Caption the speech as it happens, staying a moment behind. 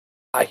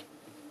Hi,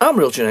 I'm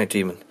Real Generic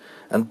Demon,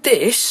 and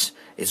this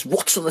is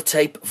What's on the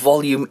Tape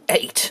Volume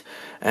 8.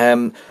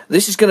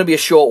 This is going to be a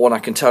short one, I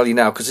can tell you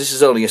now, because this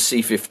is only a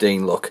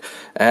C15 look.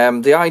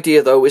 The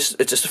idea, though, is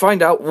just to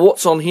find out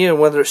what's on here and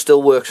whether it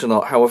still works or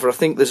not. However, I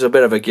think there's a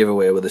bit of a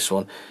giveaway with this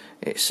one.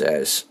 It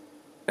says,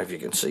 if you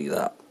can see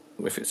that,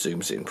 if it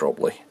zooms in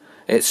properly,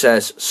 it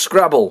says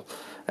Scrabble.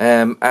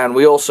 And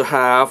we also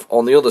have,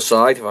 on the other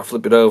side, if I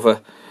flip it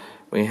over,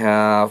 we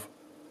have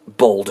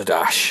Boulder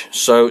Dash.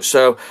 So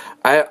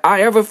I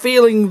have a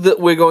feeling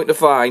that we're going to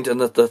find, and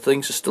that the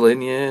things are still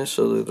in, yeah,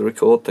 so the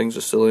record things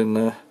are still in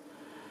there.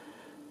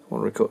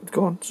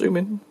 Go on, zoom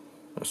in.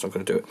 That's not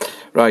going to do it.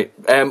 Right,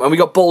 and we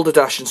got Boulder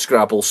Dash and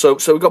Scrabble. So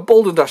we got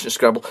Boulder Dash and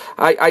Scrabble.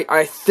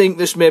 I think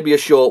this may be a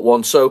short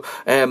one. So,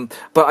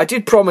 but I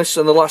did promise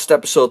in the last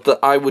episode that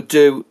I would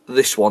do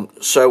this one.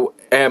 So,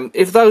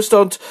 if those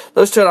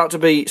turn out to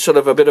be sort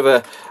of a bit of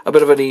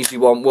an easy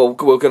one, well,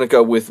 we're going to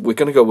go with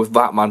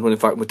Vatman. Well, in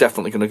fact, we're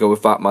definitely going to go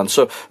with Vatman.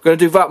 So we're going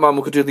to do Vatman.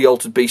 We're going to do the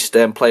Altered Beast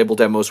playable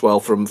demo as well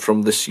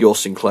from this Your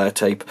Sinclair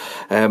tape.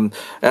 And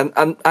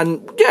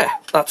yeah,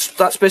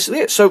 that's basically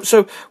it.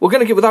 So we're going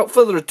to get, without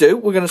further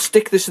ado, we're going to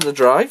stick this in the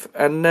drive,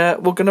 and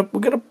we're going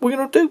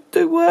to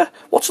do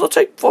What's on the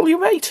Tape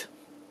Volume 8.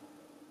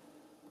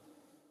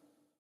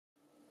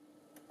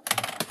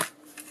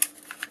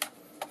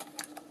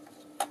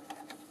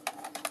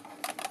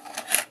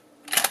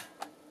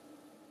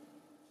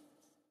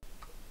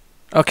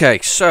 Okay,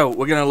 so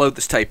we're going to load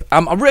this tape.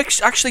 I'm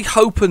actually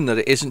hoping that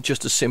it isn't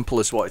just as simple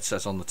as what it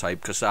says on the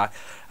tape, because I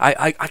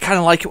kind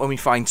of like it when we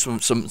find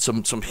some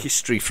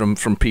history from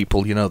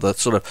people, you know, the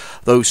sort of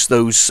those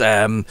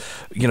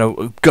you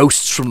know,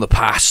 ghosts from the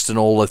past and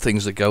all the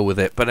things that go with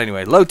it. But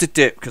anyway, load the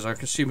dip, because I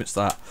can assume it's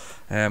that.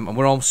 And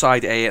we're on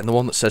side A, and the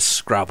one that says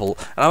Scrabble.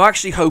 And I'm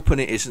actually hoping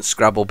it isn't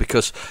Scrabble,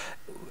 because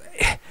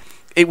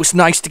it was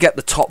nice to get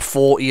the top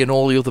 40 and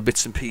all the other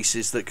bits and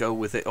pieces that go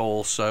with it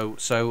all. So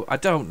I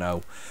don't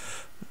know.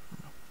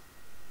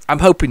 I'm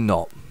hoping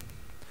not.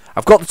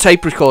 I've got the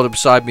tape recorder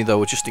beside me,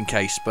 though, just in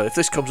case. But if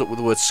this comes up with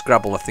the word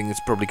Scrabble, I think it's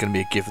probably going to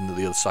be a given that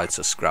the other side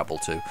says Scrabble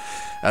too.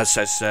 It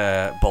says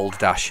Boulder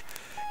Dash.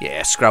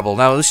 Yeah, Scrabble.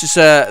 Now this is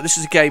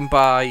a game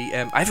by.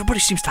 Everybody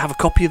seems to have a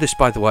copy of this,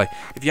 by the way.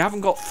 If you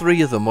haven't got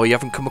 3 of them, or you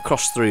haven't come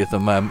across 3 of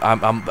them,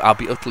 I'll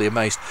be utterly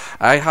amazed.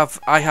 I have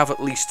at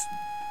least.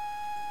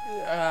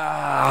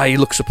 He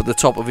looks up at the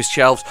top of his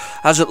shelves.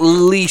 Has at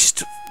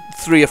least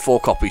 3 or 4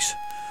 copies.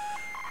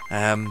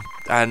 And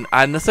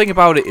the thing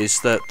about it is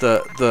that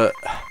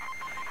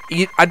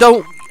you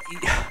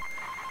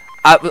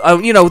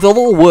know, they'll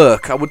all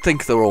work. I would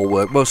think they'll all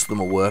work. Most of them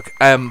will work.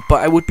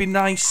 But it would be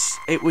nice.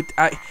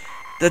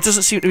 There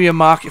doesn't seem to be a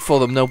market for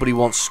them. Nobody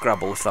wants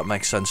Scrabble, if that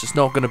makes sense. It's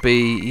not going to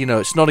be, you know,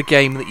 it's not a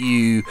game that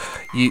you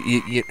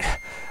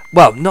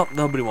well,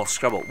 nobody wants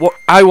Scrabble.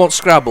 I want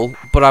Scrabble,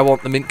 but I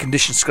want the mint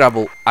condition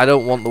Scrabble. I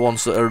don't want the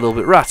ones that are a little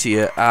bit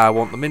rattier. I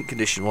want the mint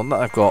condition one that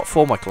I've got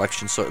for my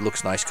collection, so it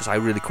looks nice, because I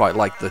really quite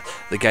like the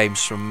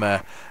games from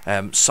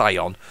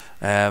Psion.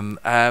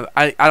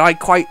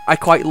 I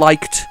quite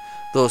liked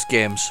those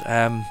games.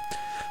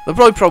 The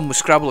probably problem with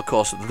Scrabble, of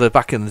course,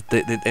 back in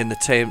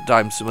the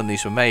times when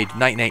these were made,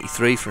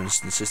 1983 for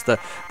instance, is that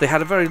they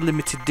had a very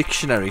limited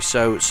dictionary.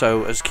 So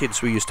as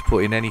kids we used to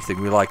put in anything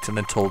we liked and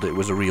then told it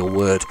was a real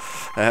word.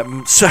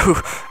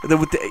 So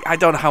I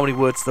don't know how many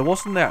words there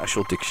was in the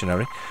actual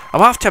dictionary.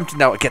 I'm half tempted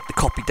now to get the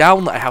copy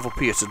down that I have up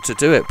here to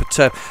do it, but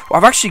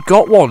I've actually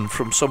got one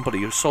from somebody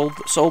who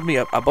sold me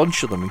a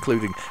bunch of them,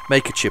 including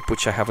Make a Chip,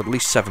 which I have at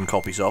least 7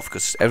 copies of,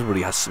 because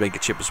everybody has Make a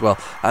Chip as well,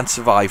 and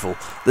Survival.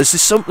 There's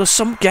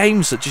some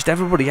games that just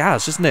everybody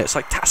has, isn't it? It's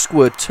like Task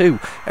Word 2.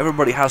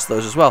 Everybody has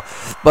those as well.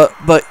 But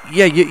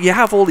yeah, you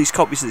have all these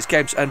copies of these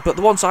games, but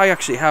the ones I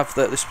actually have,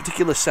 this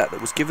particular set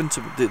that was given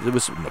to me, that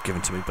was not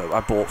given to me, but I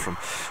bought from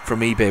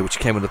eBay, which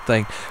came with a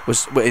thing,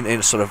 was in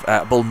a sort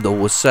of bundle,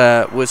 was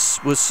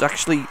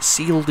actually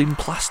sealed in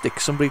plastic.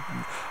 Somebody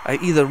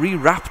either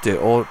rewrapped it,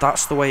 or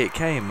that's the way it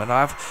came, and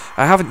I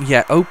haven't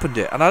yet opened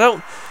it, and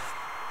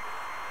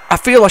I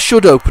feel I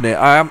should open it.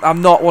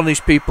 I'm not one of these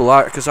people,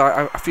 because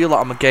I feel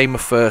like I'm a gamer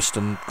first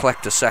and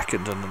collector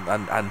second,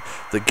 and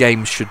the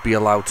games should be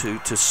allowed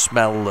to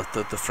smell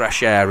the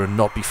fresh air and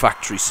not be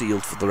factory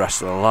sealed for the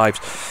rest of their lives.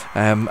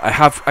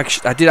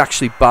 I did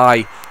actually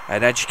buy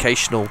an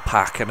educational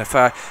pack, and if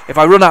I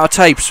run out of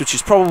tapes, which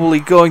is probably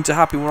going to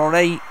happen, we're on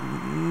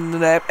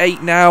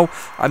 8 now,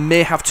 I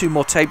may have 2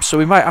 more tapes, so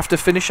we might have to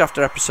finish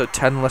after episode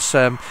 10 unless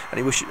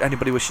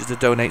anybody wishes to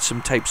donate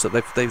some tapes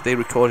that they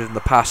recorded in the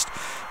past,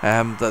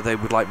 that they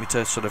would like me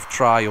to sort of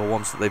try, or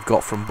ones that they've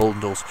got from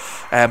bundles.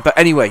 But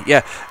anyway,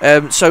 yeah.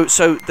 So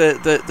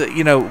the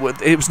you know,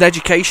 it was an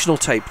educational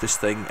tape, this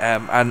thing,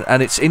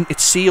 and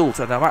it's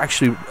sealed, and I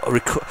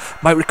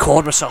might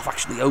record myself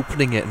actually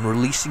opening it and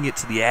releasing it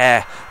to the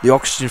air, the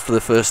oxygen, for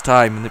the first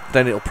time, and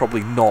then it'll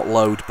probably not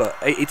load. But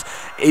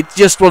it's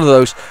just one of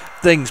those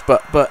things.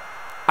 But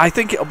I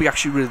think it'll be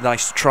actually really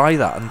nice to try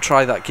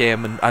that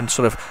game and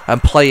sort of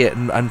play it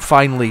and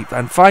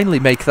finally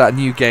make that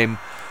new game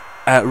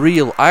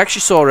real. I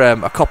actually saw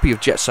a copy of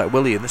Jet Set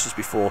Willy, and this is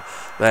before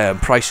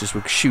prices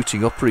were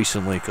shooting up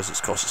recently because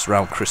of course it's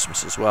around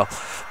Christmas as well.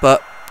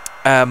 But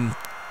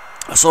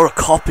I saw a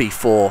copy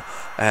for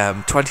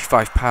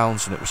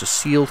 £25, and it was a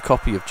sealed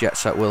copy of Jet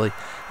Set Willy,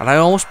 and I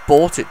almost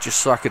bought it just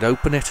so I could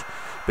open it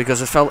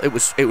because I felt it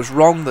was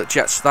wrong that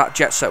Jet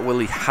Set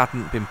Willy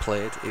hadn't been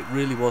played. It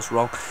really was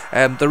wrong.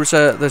 There's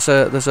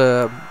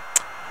a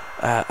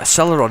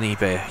seller on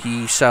eBay.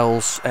 He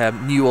sells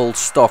new old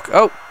stock.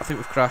 Oh, I think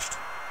we've crashed.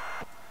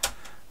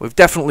 We've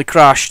definitely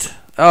crashed.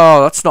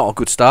 Oh, that's not a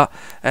good start.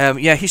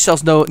 Yeah, he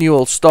sells new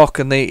old stock,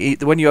 and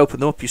when you open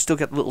them up, you still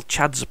get little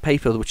chads of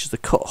paper, which is the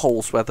cut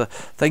holes where the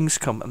things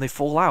come, and they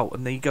fall out,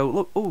 and then you go,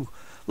 look, ooh,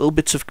 little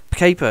bits of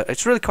paper.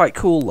 It's really quite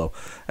cool, though.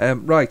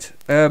 Right,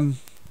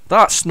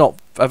 that's not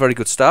a very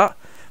good start.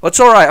 But it's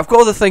all right. I've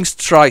got other things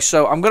to try,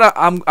 so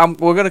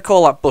we're gonna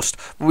call that bust.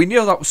 But we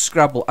knew that was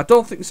Scrabble. I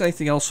don't think there's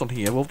anything else on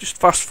here. We'll just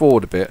fast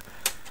forward a bit,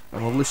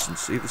 and we'll listen,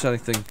 see if there's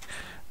anything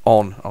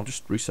on. I'll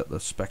just reset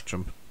the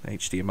Spectrum.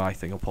 HDMI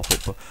thing will pop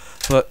up,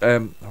 but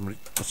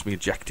that's me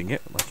ejecting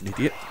it like an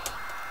idiot.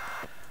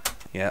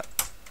 Yeah.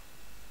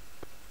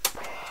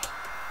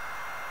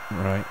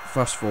 Right,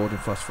 fast forwarding.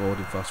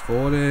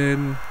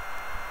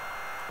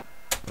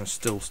 It's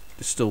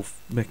still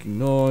making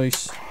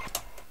noise.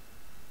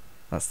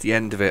 That's the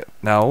end of it.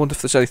 Now I wonder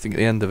if there's anything at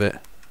the end of it.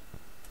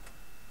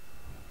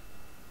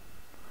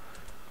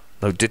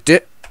 No, did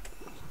it?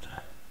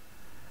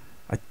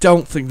 I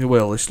don't think they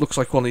will. This looks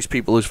like one of these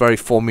people who's very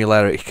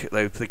formulaic.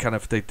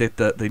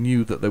 They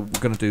knew that they were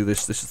going to do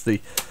this. This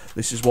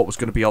is what was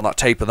going to be on that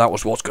tape, and that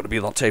was what's going to be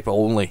on that tape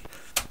only.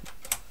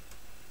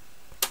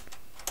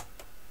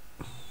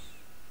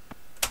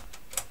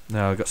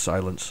 No, I got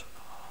silence.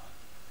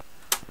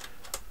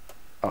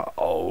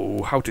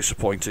 Oh, how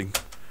disappointing!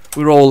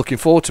 We were all looking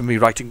forward to me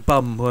writing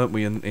 "bum," weren't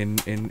we?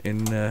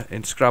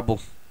 In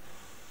Scrabble.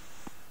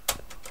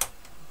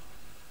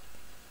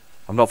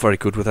 I'm not very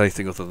good with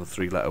anything other than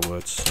 3-letter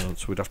words, so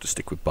we'd have to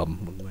stick with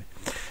bum, wouldn't we?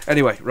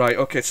 Anyway, right,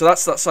 okay, so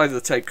that's that side of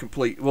the tape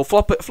complete. We'll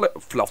flop it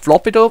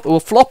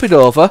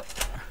over,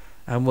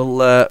 and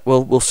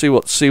we'll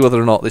see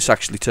whether or not this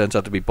actually turns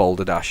out to be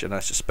Boulder Dash, and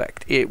I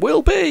suspect it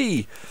will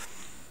be.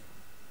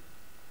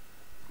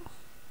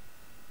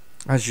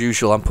 As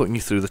usual, I'm putting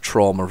you through the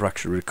trauma of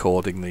actually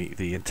recording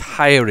the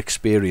entire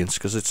experience,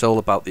 because it's all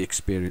about the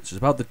experience. It's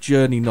about the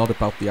journey, not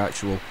about the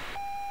actual.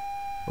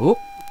 Oh,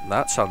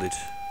 that sounded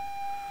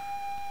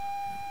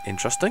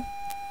interesting.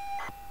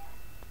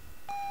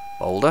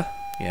 Boulder.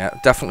 Yeah,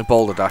 definitely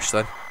Boulder Dash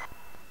then.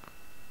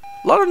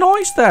 A lot of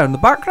noise there in the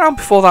background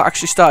before that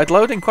actually started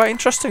loading. Quite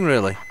interesting,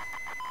 really.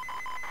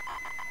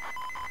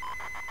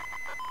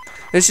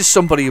 This is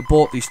somebody who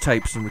bought these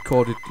tapes and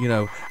recorded, you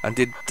know, and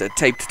did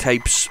tape to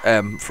tapes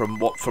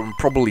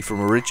probably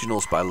from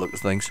originals by the look of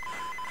things.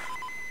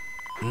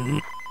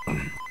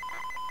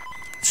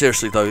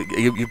 Seriously though,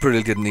 you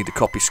really didn't need a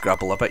copy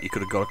Scrabble. I bet you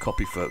could have got a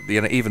copy for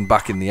even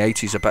back in the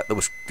 80s. I bet there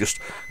was just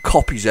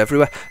copies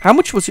everywhere. How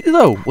much was it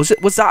though? Was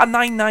that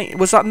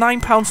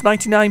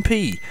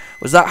 £9.99p?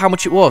 Was that how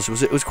much it was?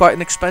 It was quite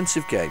an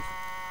expensive game.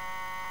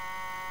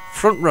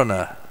 Front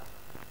Runner.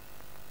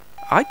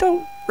 I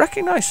don't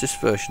recognise this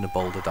version of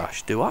Boulder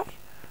Dash, do I?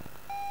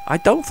 I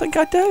don't think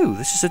I do.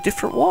 This is a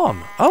different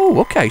one. Oh,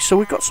 okay. So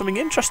we've got something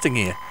interesting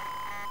here.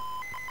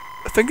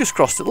 Fingers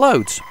crossed it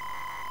loads.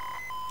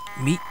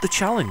 Meet the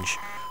challenge.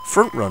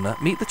 Front Runner,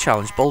 Meet the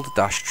Challenge, Boulder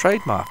Dash,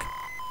 trademark.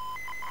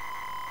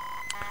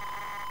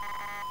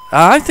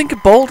 I think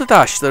of Boulder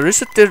Dash. There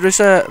is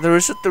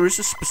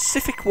a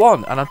specific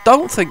one, and I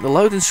don't think the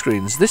loading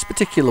screen is this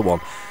particular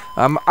one.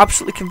 I'm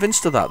absolutely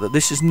convinced of that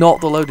this is not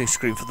the loading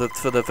screen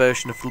for the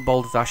version of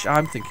Boulder Dash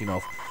I'm thinking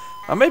of.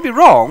 I may be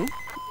wrong,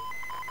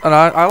 and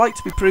I like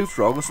to be proved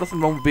wrong. There's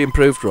nothing wrong with being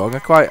proved wrong.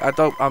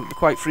 I'm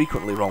quite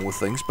frequently wrong with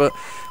things, but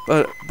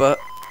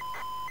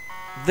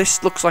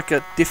this looks like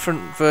a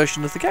different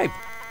version of the game.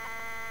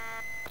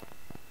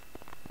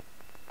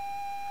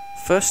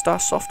 First Star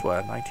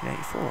Software,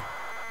 1984.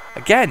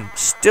 Again,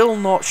 still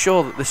not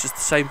sure that this is the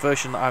same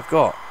version that I've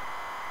got.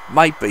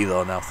 Might be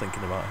though, now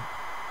thinking about it.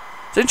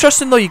 It's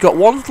interesting though, you got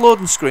one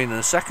loading screen and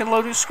a second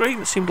loading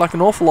screen. It seemed like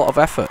an awful lot of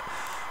effort,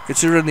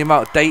 considering the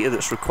amount of data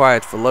that's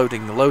required for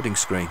loading the loading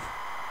screen.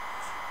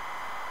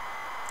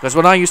 Because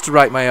when I used to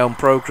write my own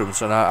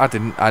programs, and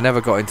I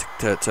never got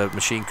into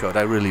machine code.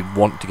 I really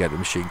wanted to get into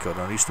machine code.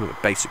 And I used to make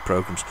basic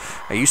programs.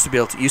 I used to be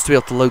able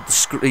to load the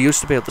screen. I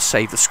used to be able to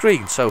save the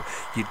screen. So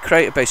you'd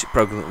create a basic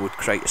program that would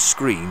create a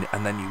screen,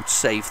 and then you would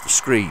save the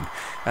screen.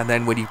 And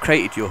then when you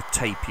created your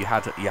tape, you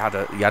had a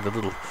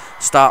little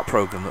start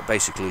program that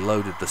basically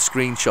loaded the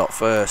screenshot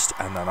first,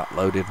 and then that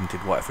loaded and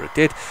did whatever it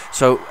did.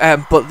 So,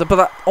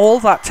 all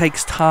that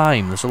takes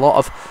time. There's a lot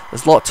of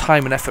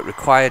time and effort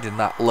required in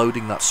that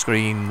loading that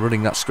screen,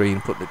 running that screen,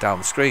 and putting it down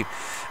the screen.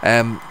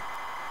 It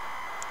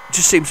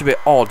just seems a bit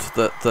odd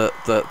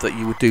that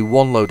you would do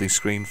one loading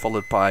screen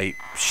followed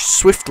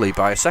swiftly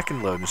by a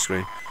second loading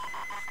screen.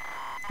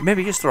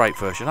 Maybe it's the right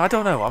version. I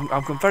don't know.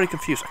 I'm very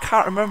confused. I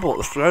can't remember what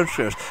the throne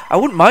is. I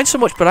wouldn't mind so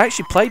much, but I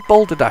actually played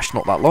Boulder Dash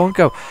not that long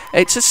ago.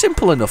 It's a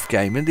simple enough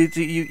game, and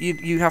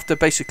you have to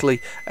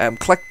basically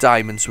collect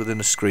diamonds within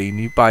a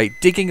screen by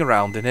digging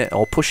around in it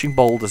or pushing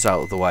boulders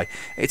out of the way.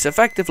 It's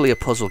effectively a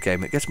puzzle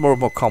game. It gets more and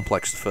more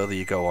complex the further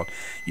you go on.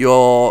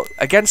 You're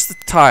against the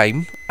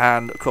time,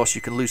 and of course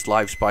you can lose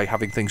lives by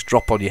having things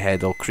drop on your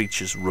head or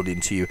creatures run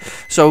into you.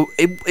 So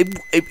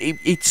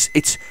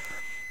it's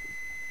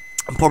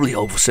I'm probably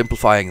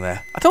oversimplifying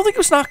there. I don't think it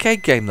was an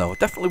arcade game though. It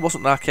definitely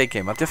wasn't an arcade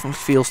game. It definitely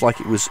feels like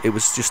it was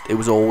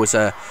always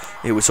a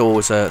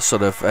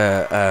sort of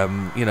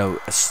you know,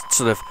 a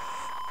sort of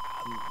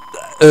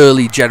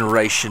early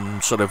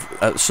generation sort of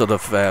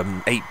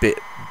 8-bit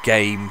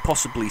game,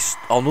 possibly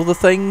on other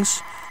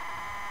things.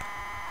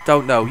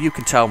 Don't know. You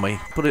can tell me.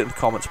 Put it in the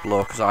comments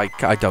below, because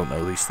I don't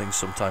know these things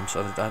sometimes.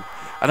 And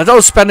I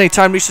don't spend any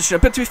time researching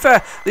it. But to be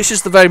fair, this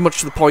is very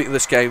much the point of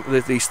this game,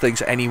 these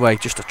things anyway,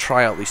 just to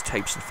try out these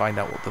tapes and find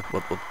out what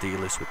the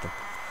deal is with them.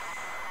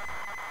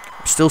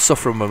 I'm still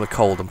suffering with a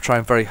cold. I'm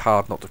trying very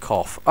hard not to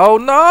cough. Oh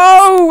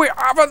no! We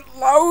haven't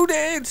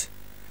loaded!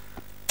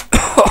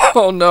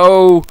 Oh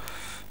no!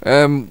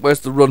 Where's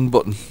the run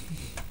button?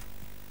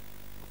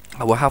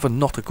 Oh, we're having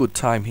not a good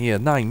time here.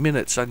 9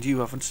 minutes and you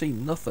haven't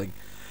seen nothing.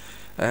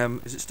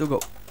 Is it still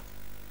got...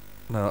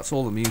 No, that's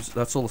all the music,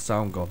 that's all the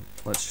sound gone.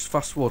 Let's just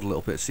fast forward a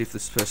little bit, see if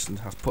this person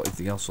has put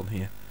anything else on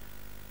here.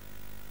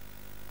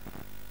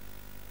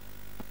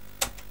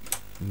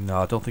 No,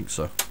 I don't think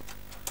so.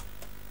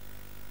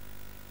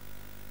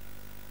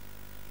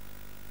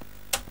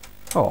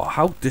 Oh,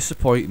 how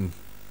disappointing.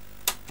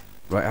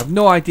 Right, I have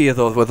no idea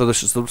though whether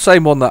this is the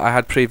same one that I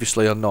had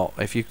previously or not.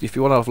 If you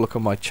want to have a look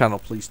on my channel,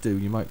 please do.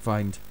 You might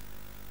find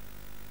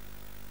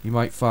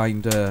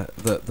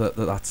that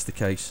that's the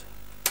case.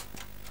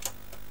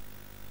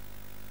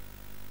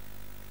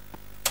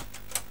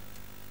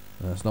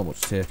 There's not much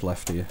tape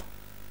left here.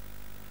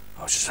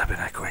 Oh, it's just been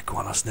a quick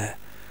one, hasn't it?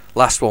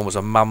 Last one was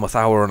a mammoth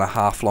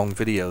hour-and-a-half long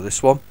video.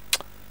 This one,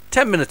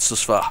 10 minutes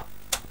thus far.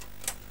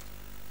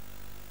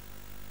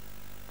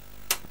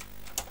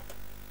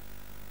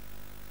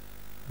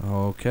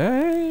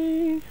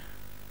 Okay.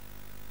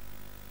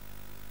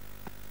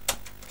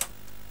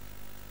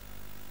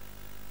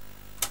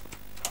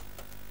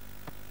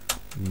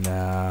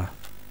 Nah.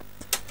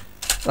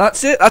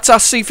 That's it. That's our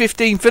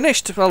C15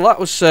 finished. Well, that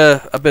was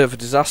a bit of a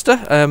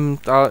disaster.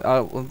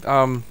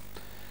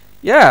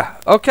 Yeah.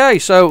 Okay.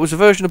 So it was a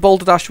version of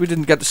Boulder Dash we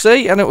didn't get to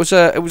see, and it was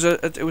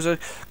a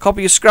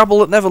copy of Scrabble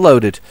that never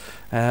loaded.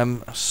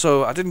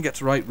 So I didn't get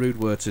to write rude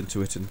words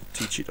into it and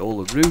teach it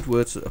all the rude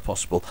words that are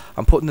possible.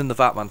 I'm putting in the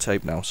Vatman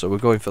tape now, so we're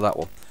going for that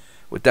one.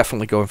 We're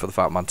definitely going for the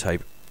Vatman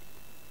tape.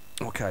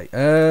 Okay.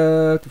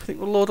 Do we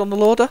think we'll load on the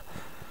loader?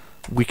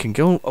 We can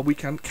go. Or we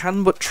can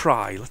but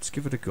try. Let's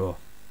give it a go.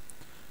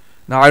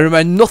 Now, I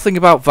remember nothing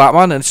about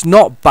Vatman, and it's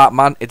not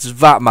Batman, it's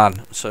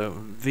Vatman. So,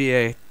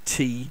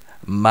 V-A-T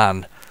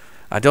man.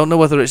 I don't know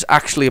whether it's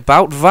actually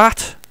about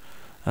VAT,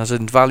 as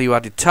in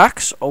value-added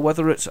tax, or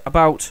whether it's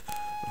about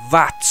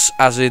VATs,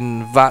 as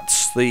in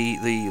VATs,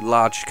 the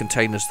large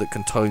containers that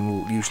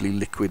contain usually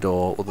liquid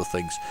or other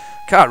things.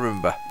 Can't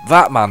remember.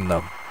 Vatman,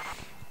 though.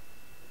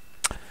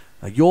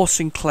 Your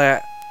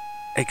Sinclair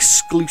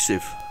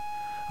exclusive.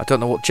 I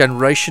don't know what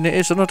generation it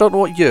is, and I don't know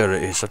what year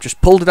it is. I've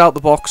just pulled it out the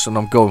box, and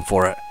I'm going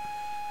for it.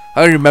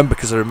 I only remember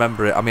because I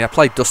remember it. I mean, I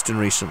played Dustin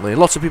recently, and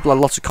lots of people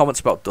had lots of comments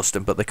about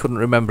Dustin, but they couldn't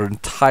remember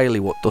entirely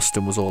what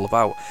Dustin was all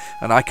about,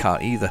 and I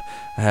can't either.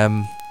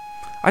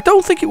 I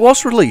don't think it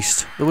was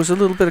released. There was a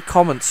little bit of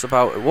comments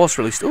about it was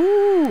released.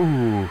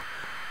 Ooh,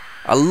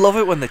 I love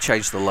it when they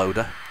change the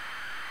loader.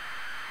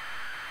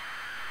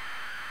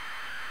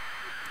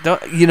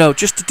 You know,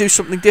 just to do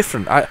something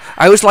different. I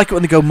always like it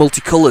when they go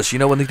multicolours. You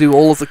know, when they do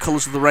all of the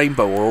colours of the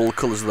rainbow, or all the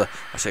colours of the...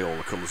 I say all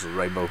the colours of the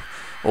rainbow.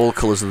 All the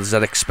colours of the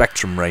ZX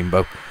Spectrum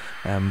rainbow.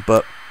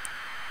 But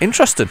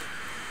interesting.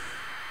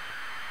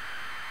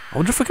 I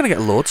wonder if we're going to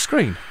get a load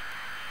screen.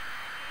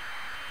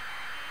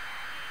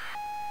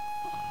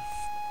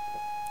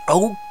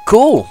 Oh,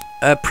 cool.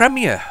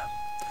 Premiere.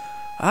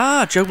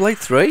 Ah, Joe Blade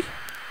 3.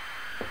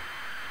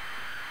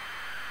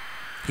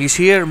 He's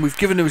here, and we've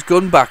given him his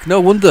gun back. No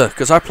wonder,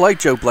 because I played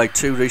Joe Blade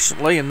 2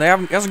 recently, and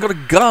he hasn't got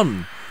a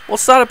gun.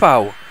 What's that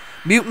about?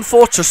 Mutant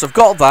Fortress, I've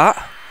got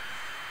that.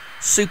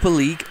 Super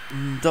League,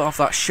 don't have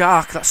that.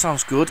 Shark, that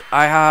sounds good.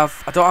 I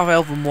don't have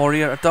Elven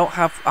Warrior. I don't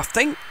have. I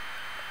think.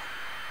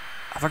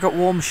 Have I got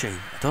War Machine?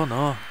 I don't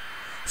know.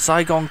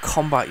 Saigon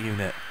Combat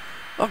Unit.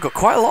 I've got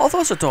quite a lot of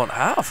those I don't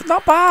have.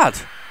 Not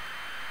bad.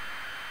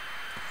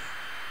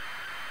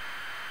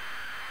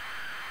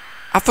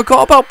 I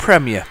forgot about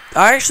Premiere.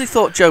 I actually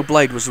thought Joe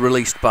Blade was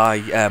released by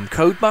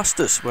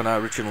Codemasters when I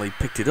originally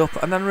picked it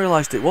up, and then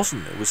realised it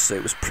wasn't. It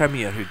was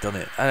Premiere who'd done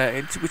it,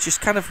 which is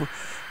kind of,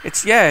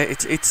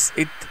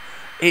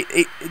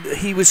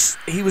 he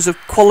was of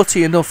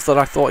quality enough that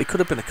I thought he could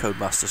have been a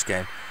Codemasters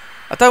game.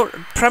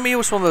 Premiere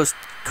was one of those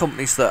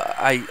companies that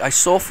I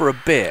saw for a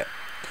bit,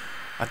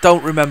 I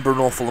don't remember an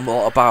awful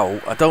lot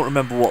about. I don't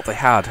remember what they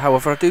had.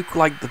 However, I do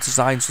like the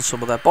designs on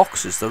some of their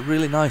boxes. They're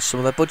really nice.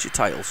 Some of their budget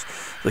titles.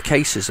 The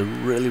cases are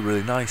really,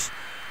 really nice.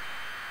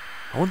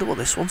 I wonder what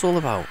this one's all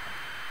about.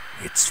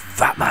 It's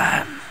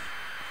Batman.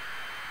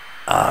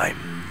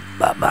 I'm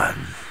Batman.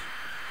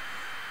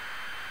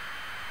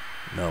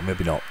 No,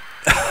 maybe not.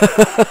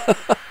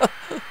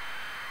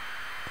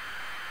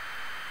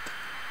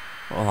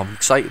 Well, I'm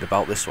excited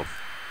about this one.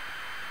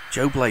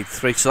 Joe Blade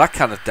 3, so that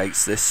kind of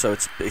dates this, so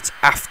it's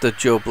after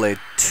Joe Blade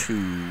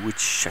 2,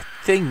 which I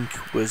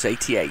think was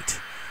 88.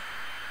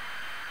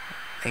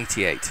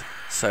 88.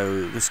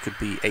 So this could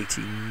be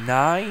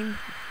 89,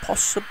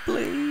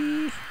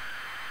 possibly.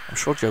 I'm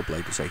sure Joe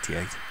Blade was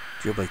 88.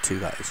 Joe Blade 2,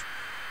 that is.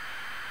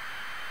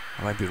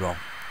 I might be wrong.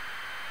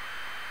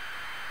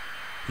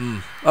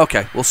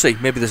 Okay, we'll see.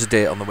 Maybe there's a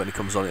date on the when it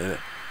comes on it.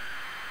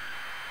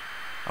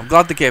 I'm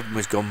glad they gave him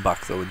his gun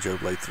back though in Joe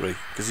Blade 3,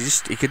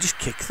 because he could just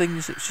kick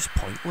things. It was just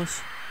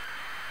pointless.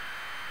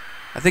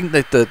 I think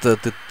that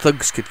the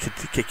thugs could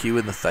kick you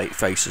in the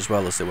face as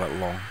well as they went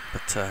along.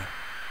 But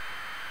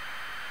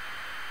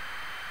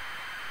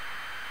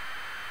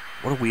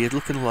what a weird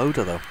looking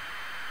loader though.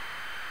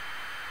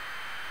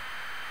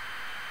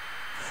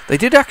 They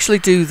did actually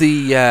do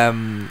the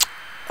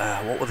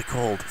what were they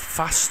called?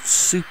 Fast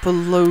Super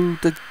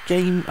Loader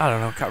game. I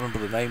don't know. I can't remember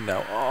the name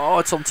now. Oh,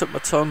 it's on the tip of my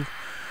tongue.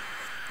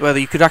 Where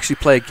you could actually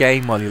play a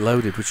game while you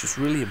loaded, which was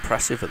really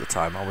impressive at the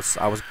time. I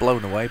was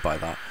blown away by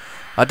that.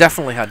 I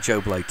definitely had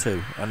Joe Blade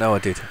 2. I know I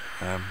did.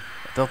 I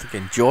don't think I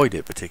enjoyed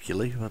it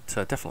particularly, but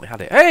I definitely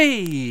had it.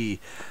 Hey!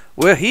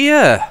 We're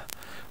here!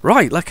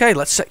 Right, okay,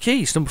 let's set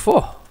keys. Number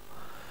 4.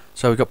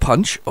 So we got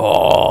punch.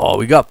 Oh,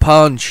 we got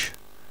punch.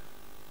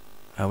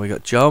 And we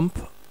got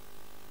jump.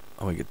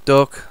 And we got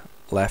duck.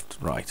 Left,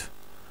 right.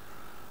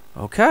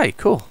 Okay,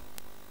 cool.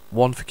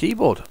 1 for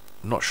keyboard.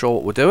 I'm not sure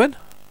what we're doing.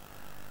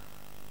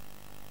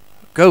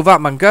 Go,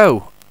 Batman,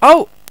 go!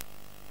 Oh!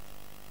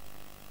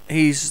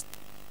 He's...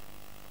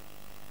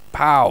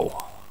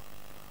 Pow.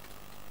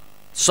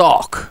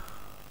 Sock.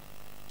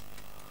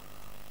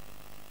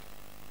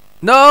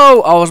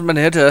 No! I wasn't meant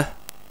to hit her.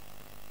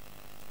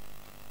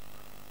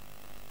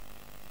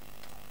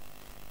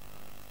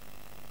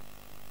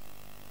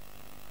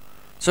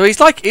 So he's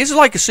like a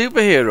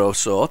superhero of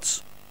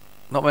sorts.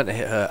 Not meant to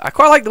hit her. I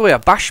quite like the way I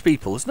bash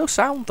people. There's no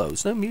sound though.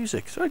 There's no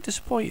music. It's very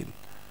disappointing.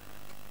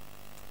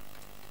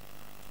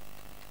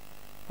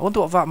 I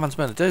wonder what Batman's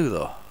meant to do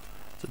though.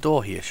 There's a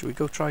door here. Should we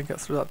go try and get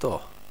through that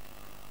door?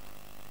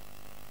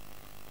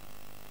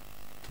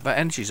 My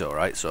energy's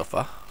alright so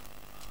far.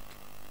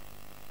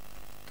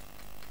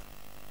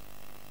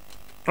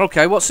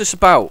 Okay, what's this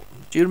about?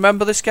 Do you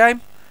remember this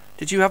game?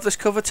 Did you have this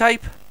cover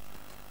tape?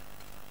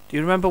 Do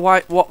you remember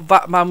what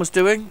Batman was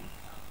doing?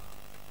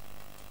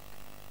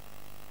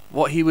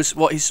 What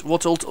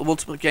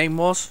ultimate game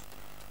was?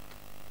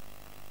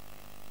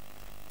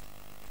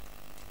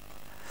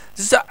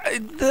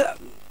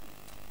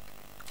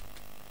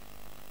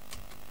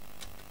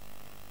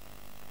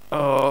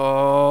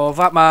 Oh,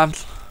 Batman.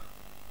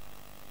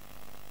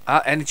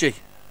 Energy.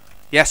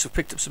 Yes, we've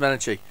picked up some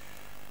energy.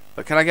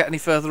 But can I get any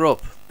further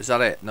up? Is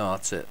that it? No,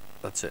 that's it.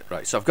 That's it.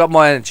 Right, so I've got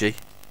my energy.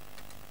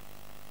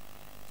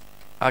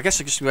 I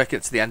guess I just make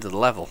it to the end of the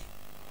level.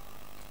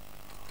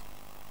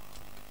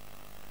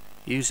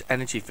 Use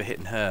energy for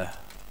hitting her.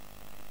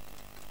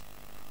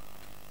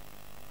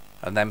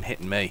 And them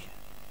hitting me.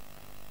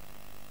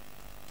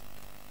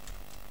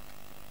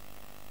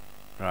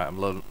 Right, I'm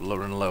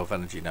running low of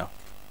energy now.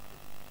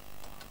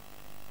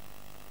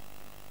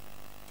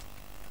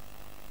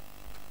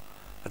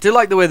 I do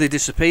like the way they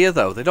disappear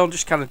though. They don't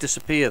just kind of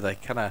disappear, they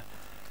kind of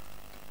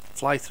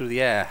fly through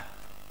the air.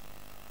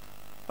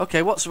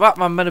 Okay, what's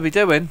Batman meant to be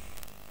doing?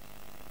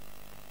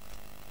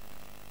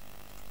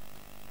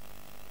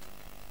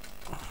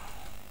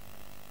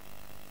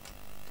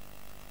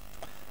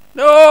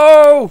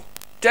 No!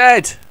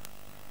 Dead!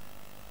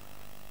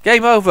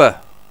 Game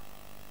over.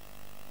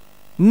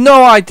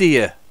 No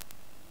idea.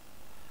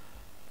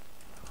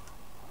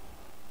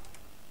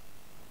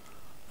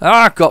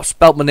 Ah, got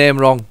spelt my name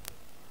wrong.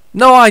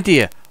 No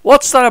idea.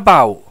 What's that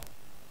about?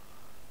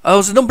 Oh,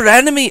 there's a number of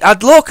enemy.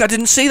 Look, I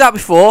didn't see that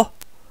before.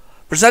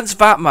 Presents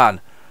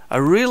Batman.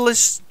 A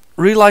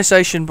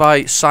realization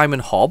by Simon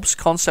Hobbs.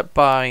 Concept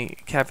by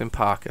Kevin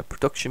Parker.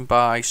 Production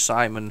by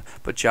Simon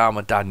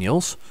Pajama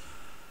Daniels.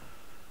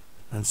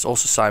 And it's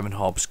also Simon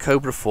Hobbs.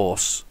 Cobra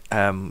Force.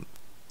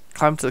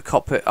 Climb to the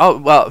cockpit. Oh,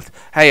 well,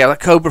 hey, that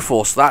Cobra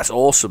Force, that's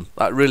awesome.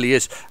 That really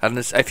is. And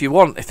if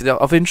you're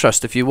of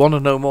interest, if you want to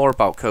know more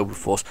about Cobra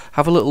Force,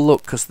 have a little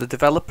look, because the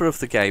developer of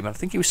the game, I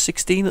think he was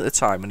 16 at the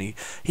time, and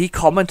he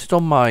commented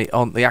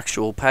on the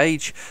actual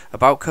page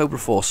about Cobra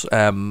Force.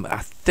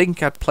 I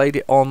think I'd played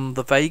it on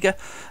the Vega,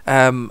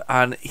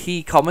 and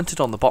he commented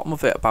on the bottom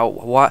of it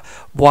about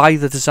why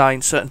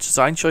certain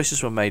design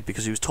choices were made,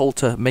 because he was told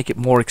to make it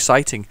more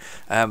exciting,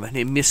 and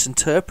he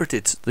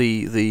misinterpreted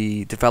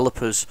the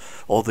developers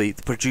or the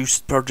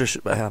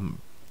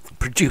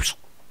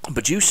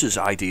producers'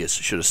 ideas,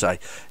 should I say.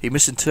 He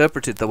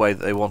misinterpreted the way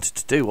that they wanted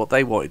to do. What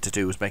they wanted to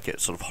do was make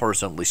it sort of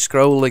horizontally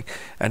scrolling,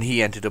 and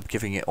he ended up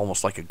giving it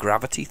almost like a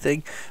gravity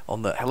thing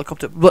on the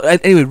helicopter.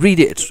 But anyway, read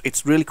it.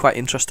 It's really quite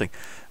interesting.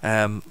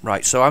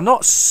 Right, so I'm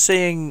not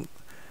seeing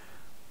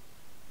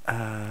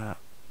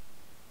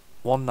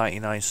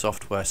 199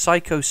 software.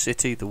 Psycho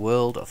City, the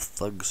world of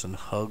thugs and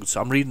hugs.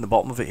 I'm reading the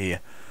bottom of it here.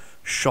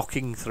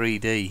 Shocking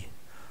 3D.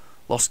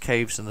 Lost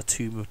Caves and the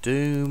Tomb of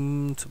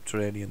Doom,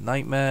 Subterranean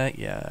Nightmare,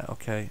 yeah,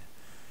 okay.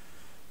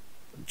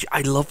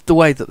 I loved the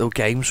way that the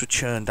games were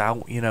churned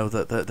out, you know,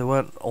 that they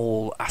weren't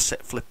all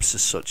asset flips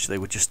as such, they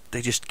just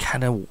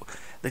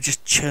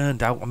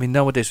churned out. I mean,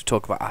 nowadays we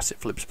talk about asset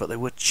flips, but they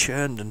were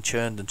churned and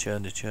churned and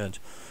churned and churned.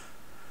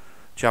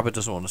 Jabba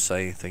doesn't want to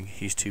say anything,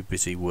 he's too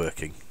busy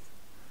working.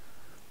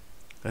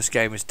 This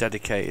game is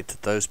dedicated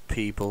to those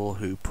people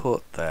who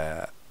put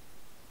their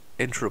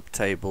interrupt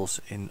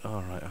tables in,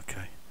 alright,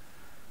 okay.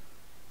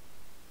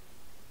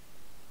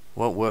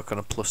 Won't work on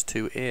a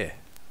 +2 ear.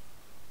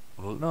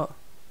 Will it not?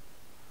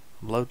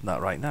 I'm loading that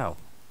right now.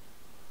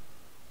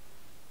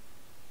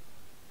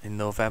 In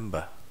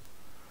November.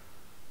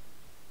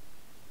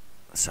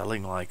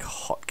 Selling like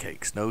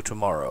hotcakes. No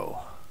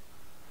tomorrow.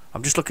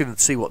 I'm just looking to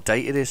see what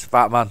date it is.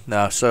 Batman.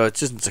 No, so it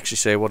doesn't actually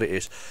say what it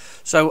is.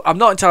 So I'm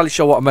not entirely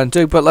sure what I'm meant to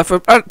do, but if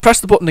I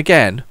press the button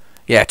again,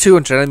 yeah,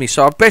 200 enemies.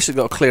 So I've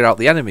basically got to clear out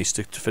the enemies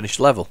to finish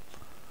the level.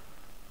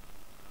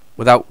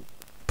 Without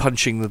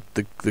punching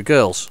the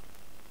girls.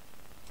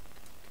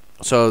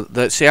 So,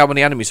 see how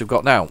many enemies we've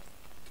got now.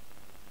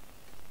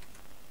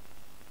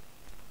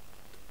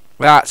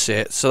 That's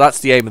it. So that's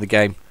the aim of the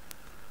game.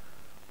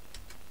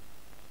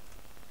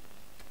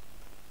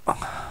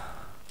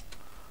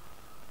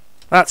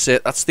 That's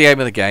it. That's the aim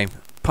of the game.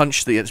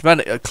 Punch the... It's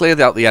meant to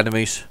clear out the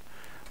enemies.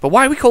 But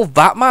why are we called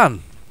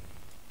Batman?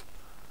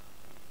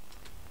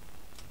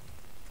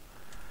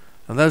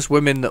 And those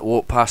women that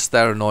walk past,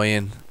 they're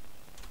annoying.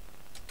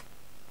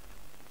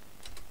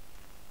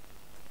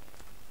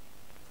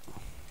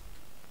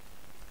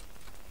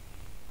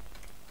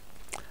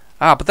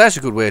 Ah, but there's a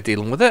good way of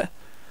dealing with it.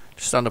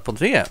 Just stand up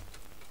onto here.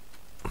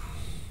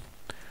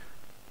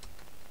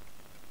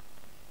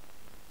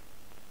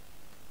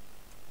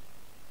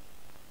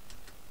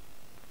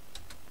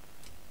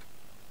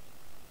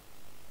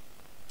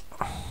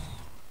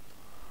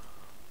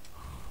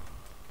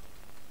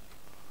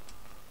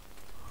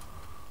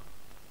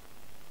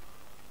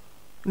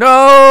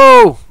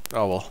 No!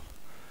 Oh well.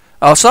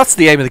 Oh, so that's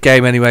the aim of the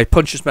game anyway.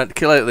 Punch is meant to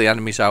kill the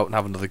enemies out and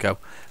have another go.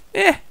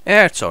 Yeah,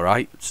 it's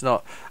alright. It's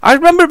not. I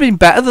remember it being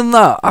better than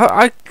that.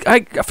 I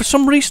for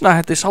some reason I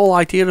had this whole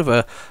idea of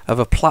a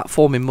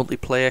platforming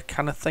multiplayer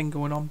kind of thing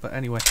going on. But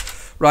anyway,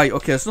 right.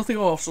 Okay, there's nothing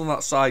else on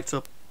that side,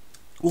 so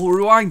we'll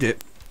rewind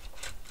it,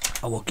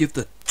 and we'll give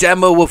the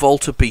demo of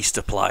Alter Beast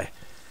a play.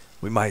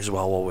 We might as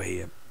well while we're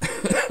here.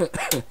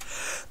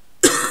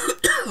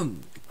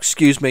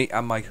 Excuse me,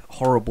 and my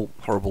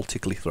horrible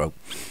tickly throat.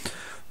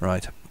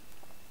 Right.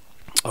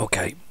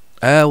 Okay.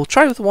 We'll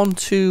try with the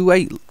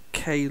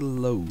 128K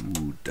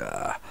load.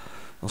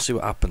 We'll see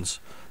what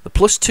happens. The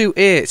 +2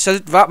 ear. It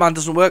says Batman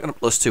doesn't work on a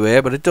 +2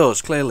 ear, but it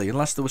does, clearly.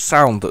 Unless there was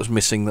sound that was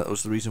missing, that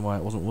was the reason why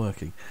it wasn't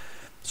working.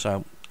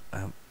 So,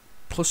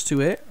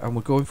 +2 ear, and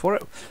we're going for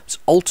it. It's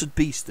Altered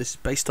Beast. This is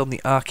based on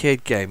the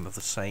arcade game of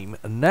the same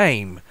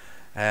name.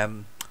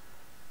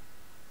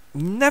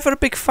 Never a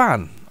big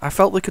fan. I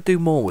felt they could do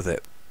more with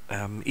it.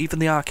 Even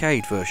the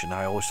arcade version,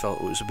 I always felt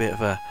it was a bit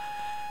of a...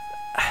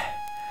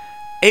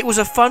 It was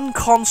a fun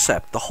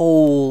concept, the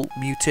whole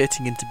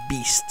mutating into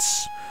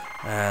beasts,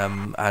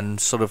 and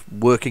sort of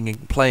working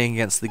and playing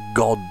against the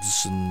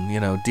gods, and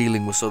you know,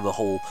 dealing with sort of the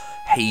whole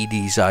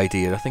Hades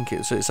idea. I think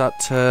is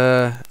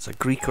that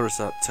Greek, or is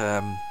that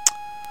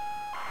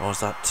or is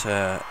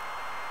that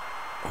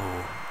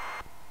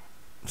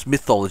it's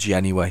mythology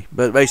anyway.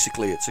 But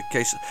basically, it's a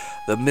case of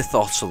the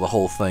mythos of the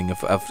whole thing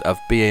of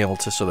being able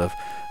to sort of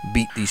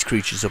beat these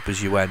creatures up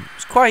as you went.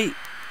 It's quite...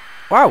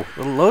 Wow,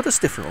 a load is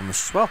different on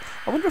this as well.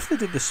 I wonder if they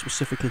did this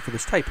specifically for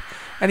this tape.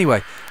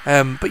 Anyway,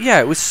 but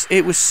yeah,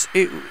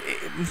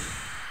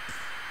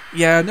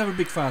 yeah, never a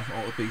big fan of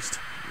Altered Beast.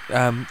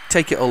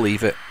 Take it or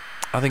leave it.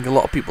 I think a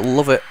lot of people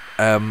love it.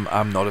 I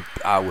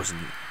wasn't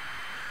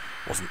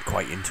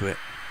quite into it.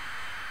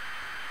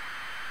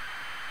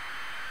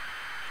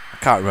 I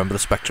can't remember the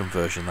Spectrum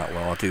version that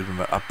well. I do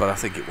remember, but I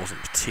think it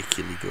wasn't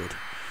particularly good.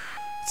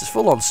 It's a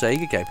full-on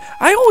Sega game.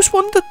 I always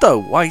wondered though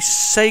why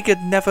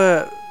Sega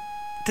never...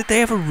 Did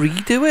they ever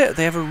redo it? Did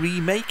they ever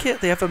remake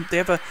it? They ever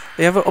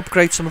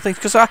upgrade some of the things?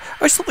 Because I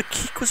always thought the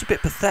kick was a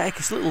bit pathetic.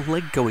 His little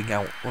leg going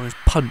out on his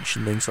punch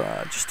and things like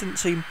that. It just didn't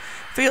seem...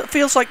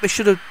 Feels like they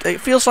should have... It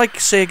feels like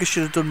Sega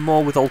should have done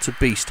more with Altered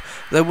Beast.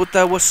 There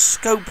was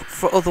scope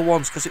for other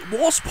ones, because it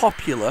was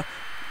popular.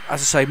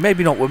 As I say,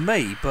 maybe not with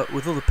me, but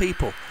with other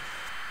people.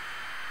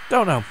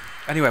 Don't know.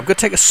 Anyway, I'm going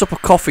to take a sup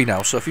of coffee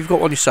now, so if you've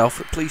got one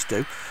yourself, please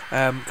do.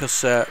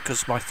 Because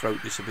my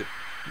throat is a bit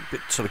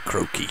sort of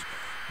croaky.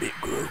 Bit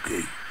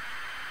groggy.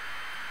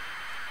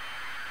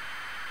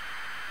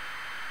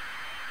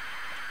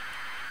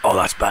 Oh,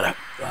 that's better.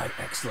 Right,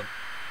 excellent.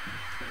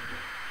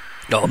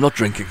 No, I'm not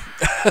drinking.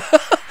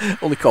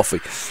 Only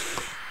coffee.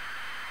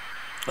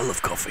 I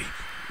love coffee.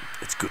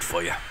 It's good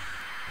for you.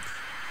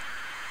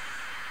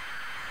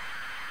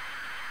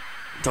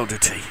 Don't do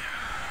tea.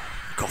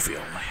 Coffee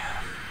only.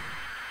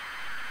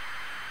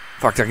 In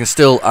fact, I'm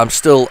still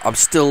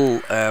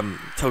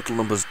total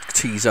numbers of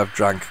teas I've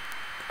drank.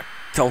 I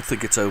don't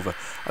think it's over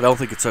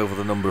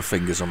the number of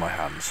fingers on my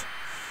hands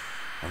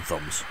and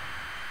thumbs.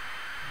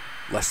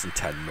 Less than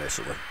 10,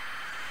 basically.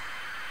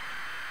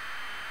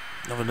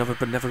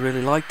 Never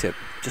really liked it.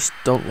 Just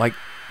don't like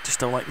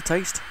the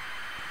taste.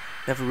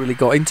 Never really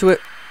got into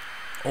it.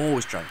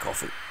 Always drank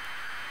coffee.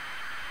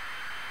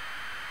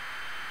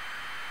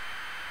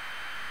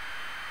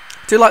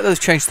 I do like that they've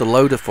changed the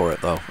loader for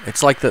it, though.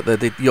 It's like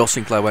that your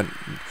Sinclair went,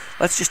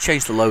 let's just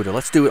change the loader.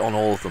 Let's do it on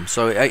all of them.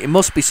 So it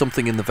must be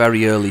something in the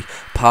very early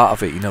part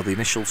of it. You know, the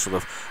initial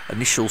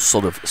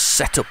sort of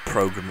setup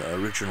program that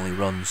originally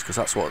runs, because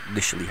that's what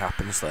initially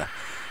happens there.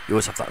 You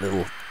always have that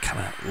little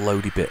kind of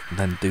loady bit and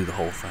then do the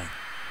whole thing.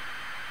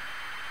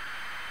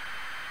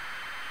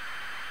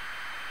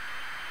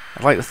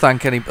 I'd like to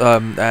thank any. I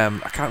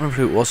can't remember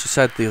who it was who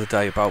said the other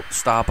day about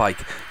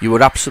Starbike. You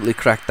were absolutely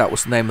correct. That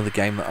was the name of the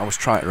game that I was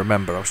trying to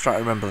remember. I was trying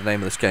to remember the name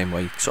of this game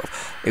where you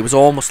it was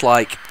almost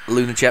like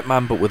Lunar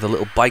Jetman, but with a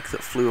little bike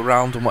that flew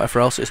around and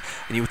whatever else it is.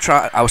 And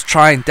I was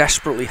trying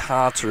desperately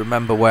hard to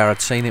remember where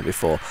I'd seen it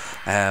before.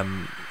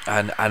 And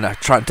I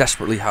tried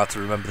desperately hard to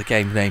remember the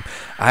game name.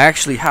 I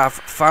actually have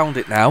found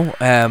it now.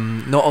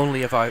 Not only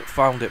have I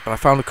found it, but I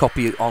found a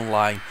copy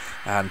online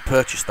and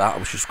purchased that,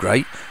 which was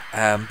great.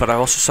 But I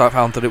also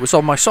found that it was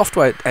on my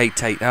software aid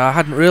tape. Now, I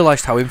hadn't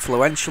realised how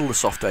influential the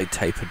software aid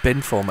tape had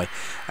been for me.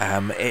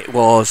 It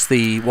was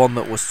the one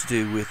that was to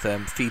do with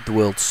Feed the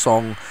World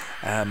Song.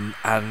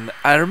 And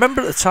I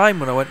remember at the time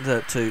when I went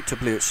to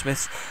Blue at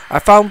Smith's, I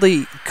found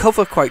the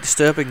cover quite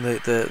disturbing.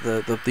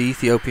 The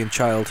Ethiopian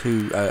child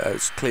who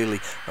is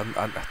clearly,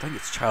 I think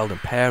it's child and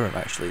parent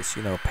actually. It's,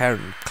 you know, a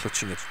parent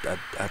clutching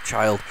a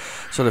child,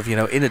 sort of, you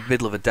know, in the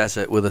middle of a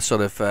desert with a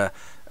sort of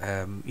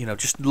you know,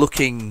 just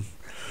looking,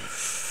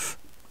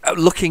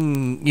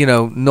 you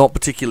know, not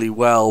particularly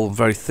well,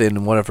 very thin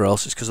and whatever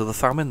else. It's because of the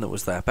famine that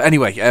was there. But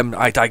anyway,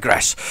 I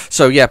digress.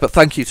 So yeah, but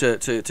thank you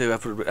to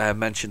whoever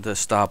mentioned the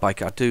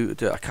Starbike. I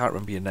can't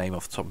remember your name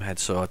off the top of my head,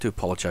 so I do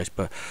apologise.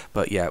 But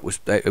yeah, it was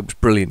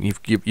brilliant.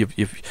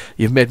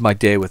 You've made my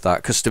day with that.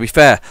 Because to be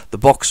fair, the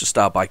box of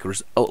Starbiker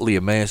is utterly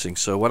amazing.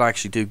 So when I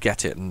actually do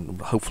get it, and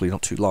hopefully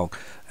not too long,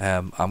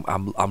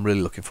 I'm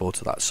really looking forward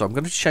to that. So I'm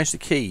going to change the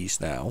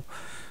keys now.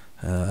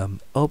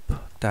 Up,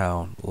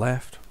 down,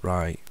 left,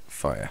 right,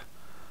 fire.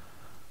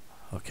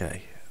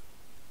 Okay,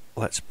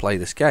 let's play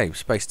this game.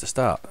 Space to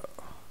start.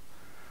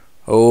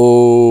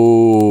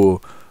 Oh,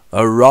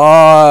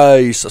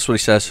 arise! That's what he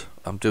says.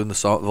 I'm doing the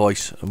sort of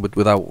voice and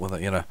without,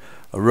 you know,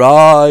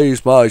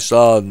 arise, my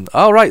son.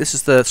 Oh right, this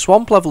is the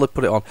swamp level they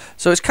put it on.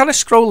 So it's kind of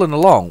scrolling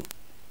along.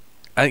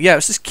 And yeah,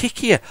 it's this kick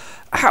here.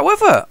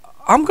 However,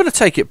 I'm going to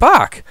take it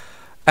back.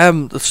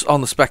 On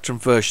the Spectrum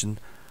version,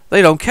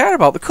 they don't care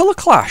about the colour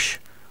clash.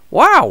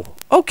 Wow,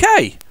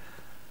 okay.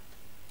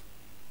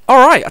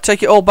 Alright, I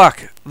take it all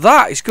back.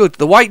 That is good.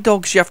 The white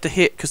dogs you have to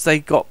hit because they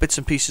got bits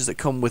and pieces that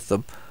come with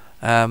them.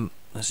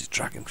 There's these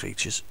dragon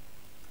creatures.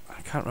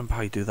 I can't remember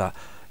how you do that.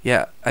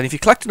 Yeah, and if you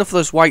collect enough of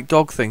those white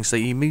dog things, they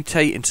you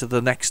mutate into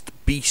the next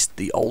beast,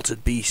 the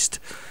altered beast.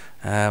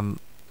 We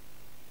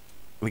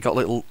got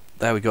little...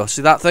 There we go.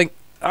 See that thing?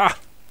 Ah!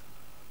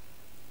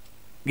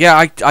 Yeah,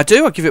 I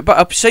do. I give it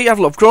back. See,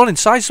 I've grown in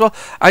size as well.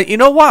 You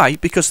know why?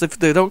 Because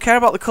they don't care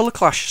about the colour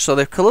clash, so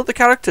they've coloured the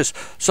characters.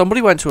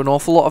 Somebody went to an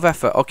awful lot of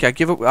effort. Okay, I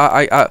give it.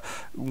 I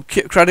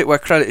credit where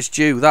credit is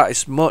due. That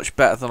is much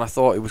better than I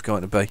thought it was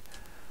going to be.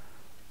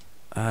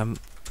 And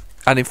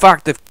in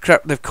fact,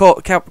 they've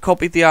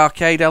copied the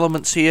arcade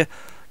elements here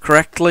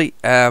correctly.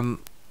 I've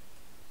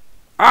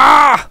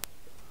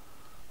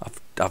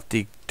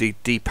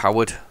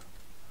depowered.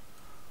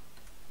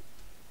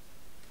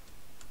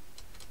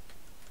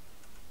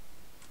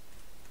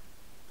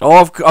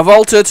 Oh, I've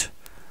altered,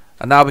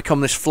 and now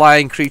become this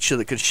flying creature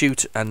that can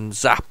shoot and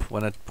zap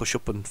when I push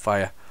up and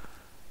fire.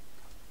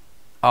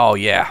 Oh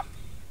yeah,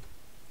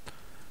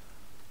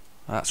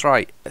 that's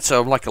right.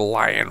 So I'm like a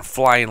lion,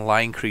 flying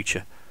lion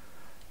creature.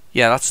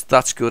 Yeah,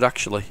 that's good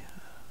actually.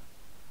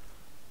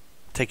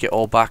 Take it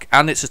all back,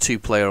 and it's a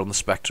two-player on the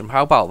Spectrum.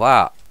 How about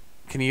that?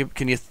 Can you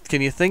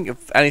think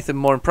of anything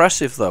more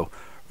impressive though,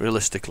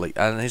 realistically?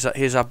 And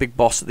here's our big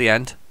boss at the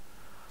end.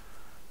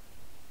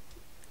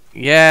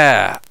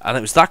 Yeah, and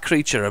it was that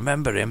creature.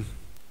 Remember him?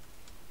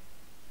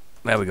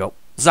 There we go.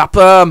 Zap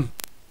him!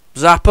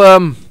 Zap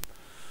him!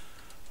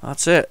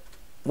 That's it.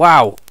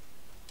 Wow.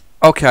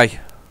 Okay.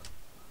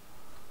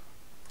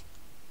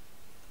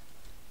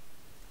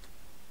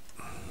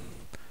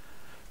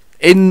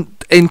 In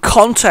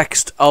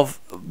context of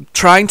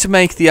trying to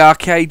make the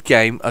arcade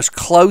game as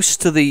close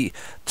to the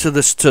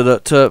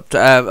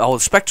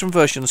Spectrum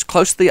version as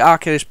close to the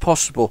arcade as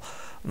possible,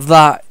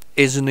 that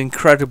is an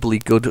incredibly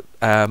good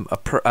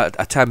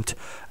attempt.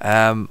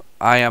 I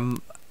am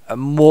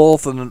more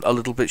than a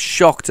little bit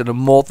shocked, and I'm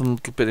more than a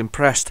little bit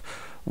impressed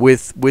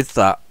with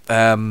that.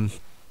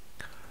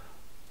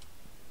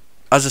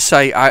 As I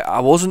say,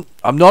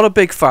 I'm not a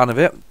big fan of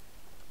it,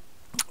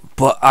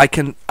 but I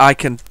can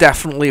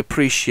definitely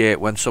appreciate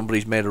when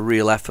somebody's made a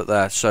real effort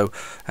there. So,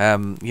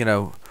 you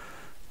know,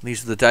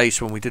 these are the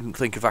days when we didn't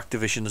think of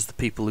Activision as the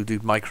people who do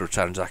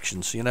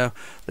microtransactions. You know,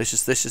 those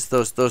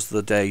are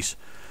the days.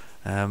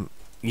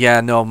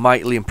 Yeah, no,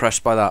 mightily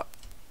impressed by that.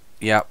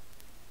 Yeah,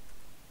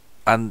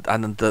 and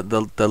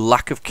the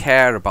lack of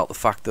care about the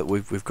fact that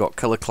we've got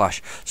colour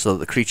clash, so that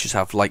the creatures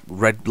have like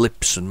red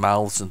lips and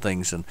mouths and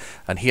things,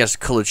 and he has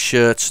coloured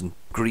shirts and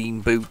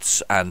green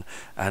boots and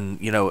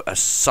you know, a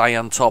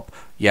cyan top.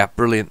 Yeah,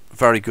 brilliant,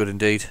 very good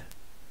indeed.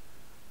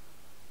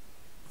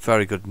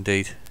 Very good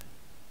indeed.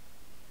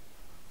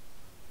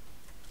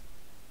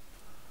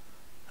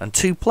 And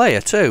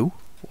 2-player too.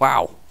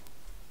 Wow.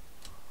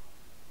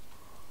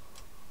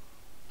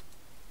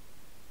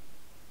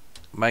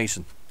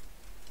 Amazing.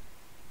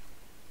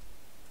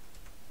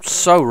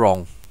 So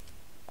wrong.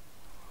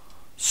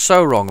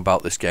 So wrong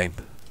about this game.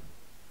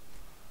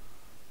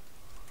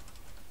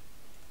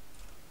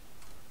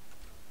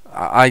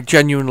 I'm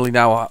genuinely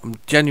now in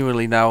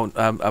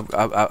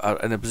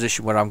a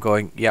position where I'm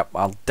going, yep,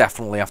 I'll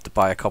definitely have to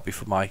buy a copy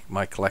for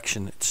my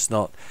collection. It's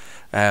not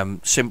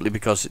simply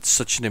because it's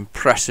such an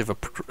impressive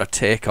a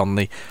take on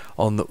the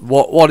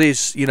what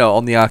is, you know,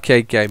 on the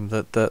arcade game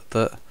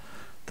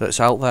that's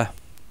out there.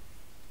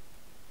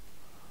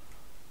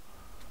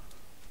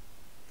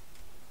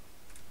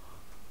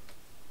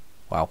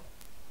 Wow.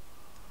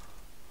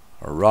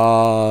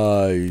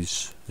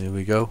 Arise. Here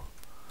we go.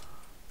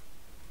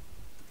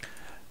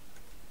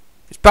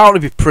 It's bound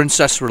to be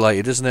princess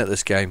related, isn't it,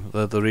 this game?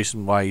 The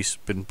reason why he's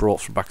been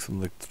brought back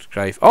from the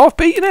grave. Oh, I've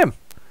beaten him!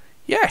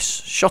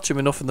 Yes! Shot him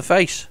enough in the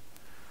face.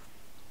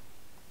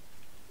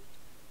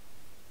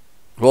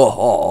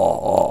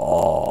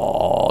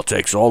 Oh,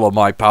 takes all of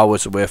my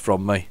powers away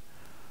from me.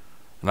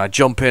 And I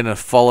jump in and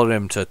follow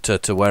him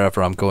to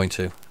wherever I'm going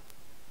to.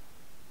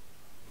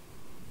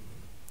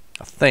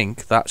 I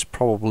think that's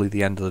probably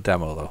the end of the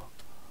demo, though.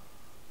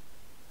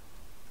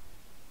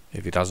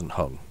 If it hasn't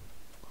hung.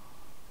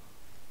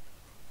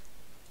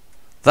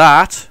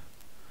 That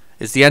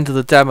is the end of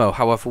the demo.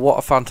 However, what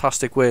a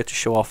fantastic way to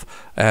show off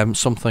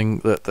something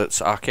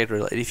that's arcade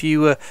related. If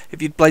you'd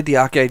played the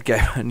arcade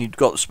game and you'd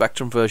got the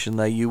Spectrum version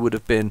there, you would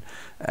have been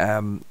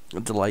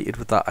delighted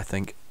with that, I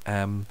think.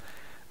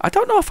 I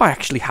don't know if I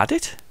actually had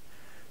it.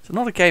 It's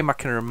not a game I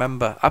can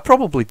remember. I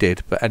probably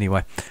did, but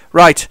anyway.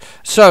 Right,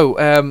 so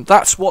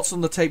that's What's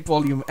on the Tape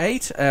Volume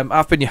 8.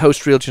 I've been your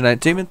host, Real Genetic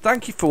Demon.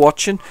 Thank you for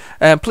watching.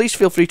 Please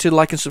feel free to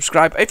like and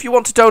subscribe. If you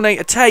want to donate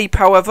a tape,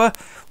 however,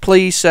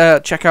 please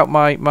check out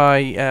my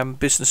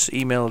business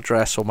email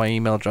address, or my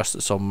email address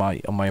that's on my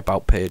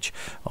About page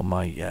on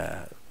my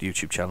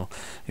YouTube channel,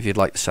 if you'd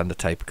like to send a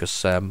tape,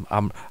 because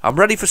I'm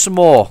ready for some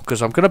more,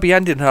 because I'm going to be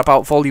ending at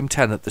about Volume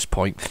 10 at this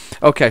point.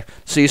 Okay,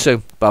 see you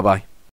soon. Bye-bye.